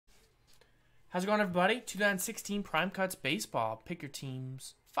How's it going, everybody? 2016 Prime Cuts Baseball. Pick your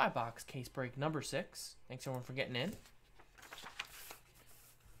teams. 5-box case break number 6. Thanks, everyone, for getting in.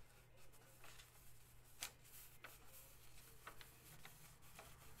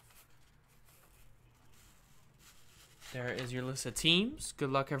 There is your list of teams. Good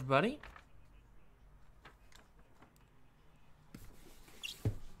luck, everybody.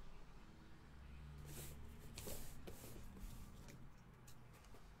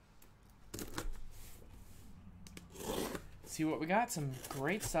 See what we got. Some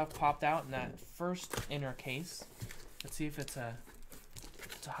great stuff popped out in that first inner case. Let's see if it's a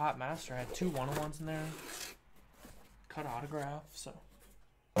hot master. I had 2 one-on-ones in there. Cut autograph, so.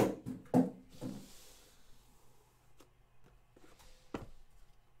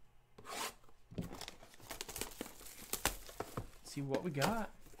 See what we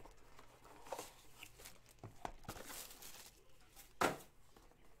got.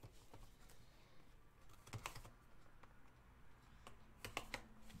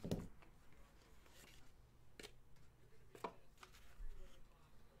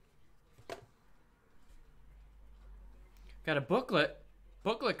 Got a booklet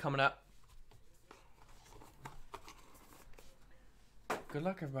coming up. Good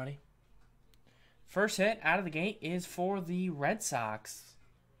luck, everybody. First hit out of the gate is for the Red Sox.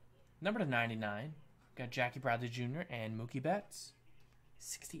 Number to 99. Got Jackie Bradley Jr. and Mookie Betts.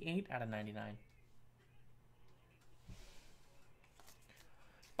 68 out of 99.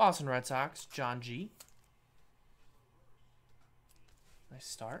 Boston Red Sox, John G. Nice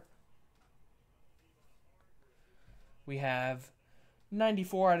start. We have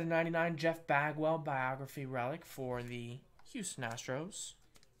 94 out of 99, Jeff Bagwell biography relic for the Houston Astros.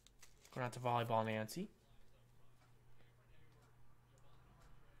 Going out to Volleyball Nancy.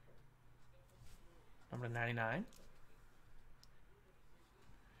 Number 99.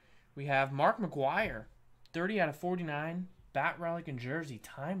 We have Mark McGwire, 30 out of 49, bat relic and jersey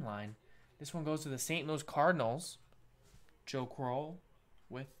timeline. This one goes to the St. Louis Cardinals. Joe Kroll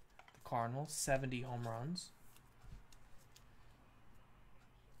with the Cardinals, 70 home runs.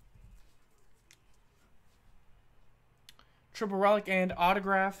 Triple relic and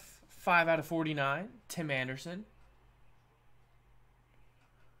autograph, 5 out of 49, Tim Anderson.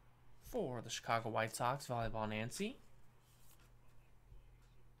 For the Chicago White Sox, Volleyball Nancy.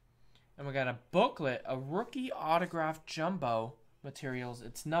 And we got a booklet, a rookie autograph jumbo materials.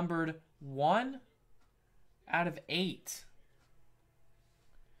 It's numbered 1 out of 8.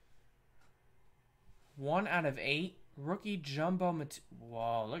 1 out of 8. Rookie jumbo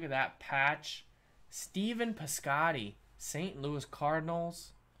Whoa, look at that patch. Stephen Piscotty, St. Louis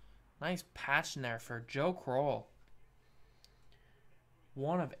Cardinals. Nice patch in there for Joe Kroll.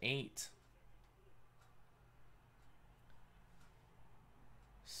 1 of 8.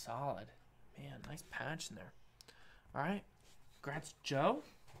 Solid. Man, nice patch in there. All right. Congrats, Joe.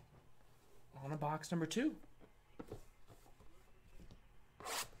 On to box number 2.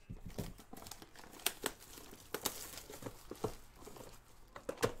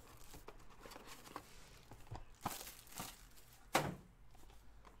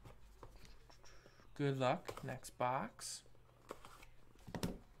 Good luck. Next box.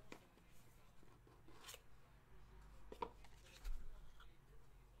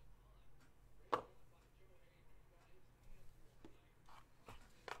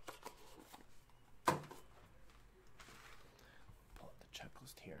 Pull up the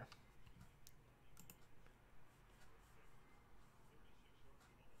checklist here.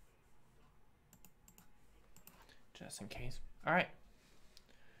 Just in case. All right.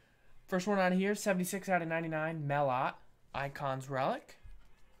 First one out of here, 76 out of 99, Melot, Icons Relic.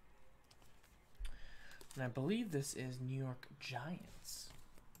 And I believe this is New York Giants.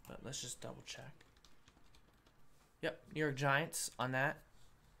 But let's just double check. Yep, New York Giants on that.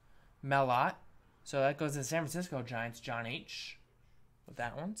 Melot. So that goes to the San Francisco Giants, John H. With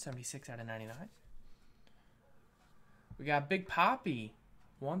that one, 76 out of 99. We got Big Papi,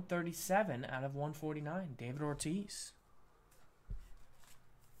 137 out of 149, David Ortiz.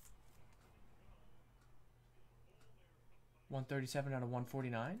 $137 out of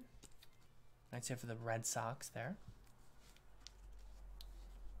 149. Nice hit for the Red Sox there.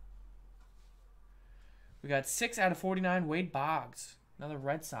 We got 6 out of 49, Wade Boggs. Another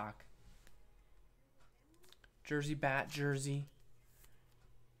Red Sox. Jersey bat, jersey.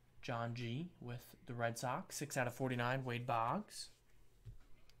 John G. with the Red Sox. 6 out of 49, Wade Boggs.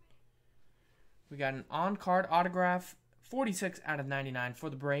 We got an on-card autograph, 46 out of 99 for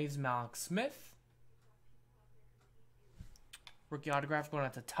the Braves, Malik Smith. Rookie autograph going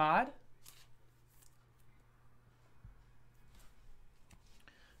out to Todd.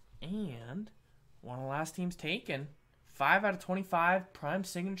 And One of the last teams taken. 5 out of 25 prime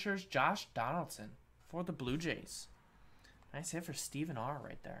signatures, Josh Donaldson for the Blue Jays. Nice hit for Stephen R.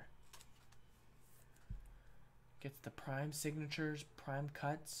 right there. Gets the prime signatures, prime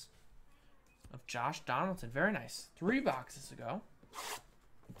cuts of Josh Donaldson. Very nice. 3 boxes to go.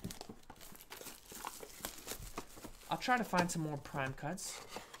 I'll try to find some more prime cuts.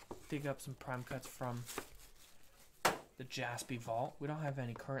 Dig up some prime cuts from the Jaspy Vault. We don't have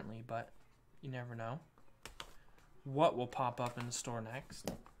any currently, but you never know what will pop up in the store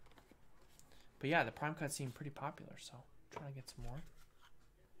next. But yeah, the prime cuts seem pretty popular, so I'm trying to get some more.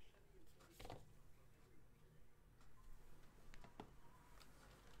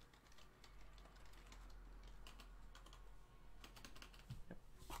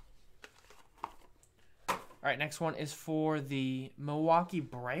 All right, next one is for the Milwaukee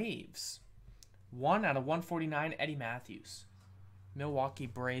Braves. 1 out of 149, Eddie Matthews. Milwaukee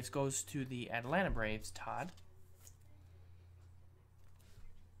Braves goes to the Atlanta Braves, Todd.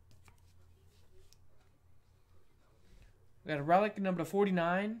 We got a relic number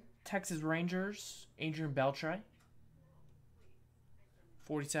 49, Texas Rangers, Adrian Beltre.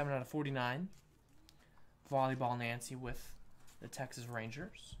 47 out of 49. Volleyball Nancy with the Texas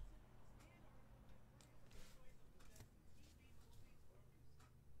Rangers.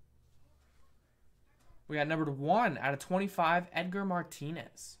 We got numbered 1 out of 25, Edgar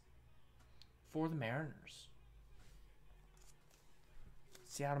Martinez for the Mariners.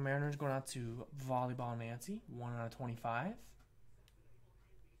 Seattle Mariners going out to Volleyball Nancy, 1 out of 25.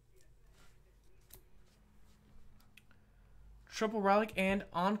 Triple relic and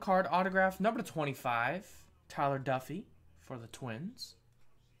on-card autograph, number 25, Tyler Duffy for the Twins.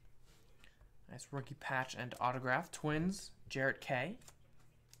 Nice rookie patch and autograph. Twins, Jarrett K.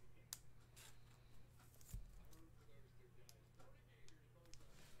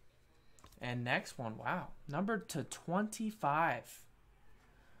 And next one, wow, numbered to 25.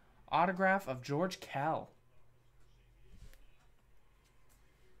 Autograph of George Kell.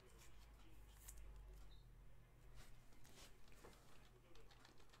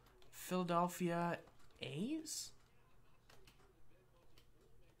 Philadelphia A's?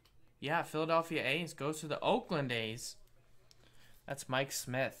 Yeah, Philadelphia A's goes to the Oakland A's. That's Mike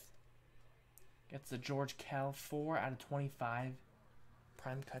Smith. Gets the George Kell 4 out of 25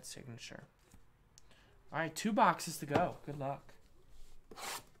 prime cut signature. All right, 2 boxes to go. Good luck.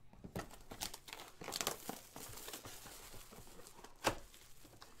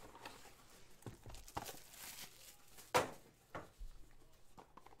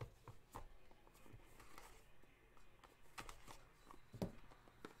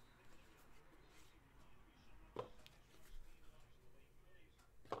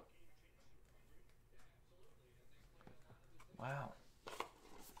 Wow.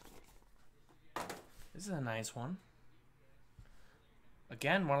 This is a nice one.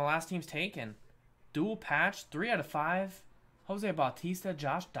 Again, one of the last teams taken. Dual patch, 3 out of 5. Jose Bautista,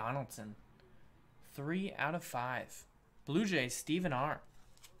 Josh Donaldson. 3 out of 5. Blue Jays, Stephen R.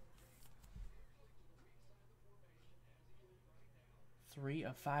 3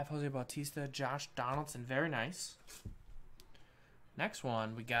 of 5. Jose Bautista, Josh Donaldson. Very nice. Next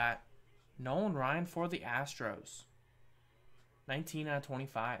one, we got Nolan Ryan for the Astros. 19 out of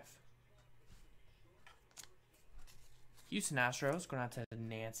 25. Houston Astros going out to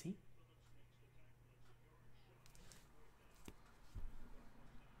Nancy.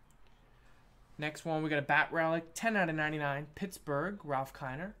 Next one, we got a bat relic, 10 out of 99. Pittsburgh, Ralph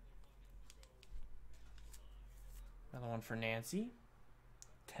Kiner. Another one for Nancy,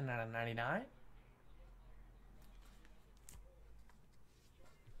 10 out of 99.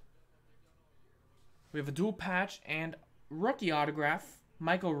 We have a dual patch and rookie autograph,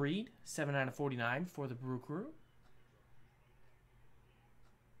 Michael Reed, 7 out of 49 for the Brew Crew.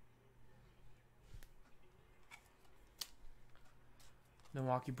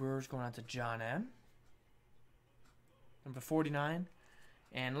 Milwaukee Brewers going out to John M. Number 49.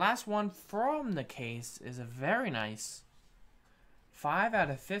 And last one from the case is a very nice 5 out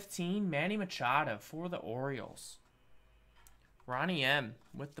of 15 Manny Machado for the Orioles. Ronnie M.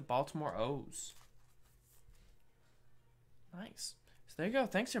 with the Baltimore O's. Nice. So there you go.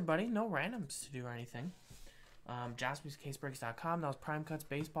 Thanks, everybody. No randoms to do or anything. JaspysCaseBreaks.com. That was Prime Cuts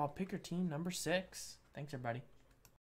Baseball. Pick your team, number 6. Thanks, everybody.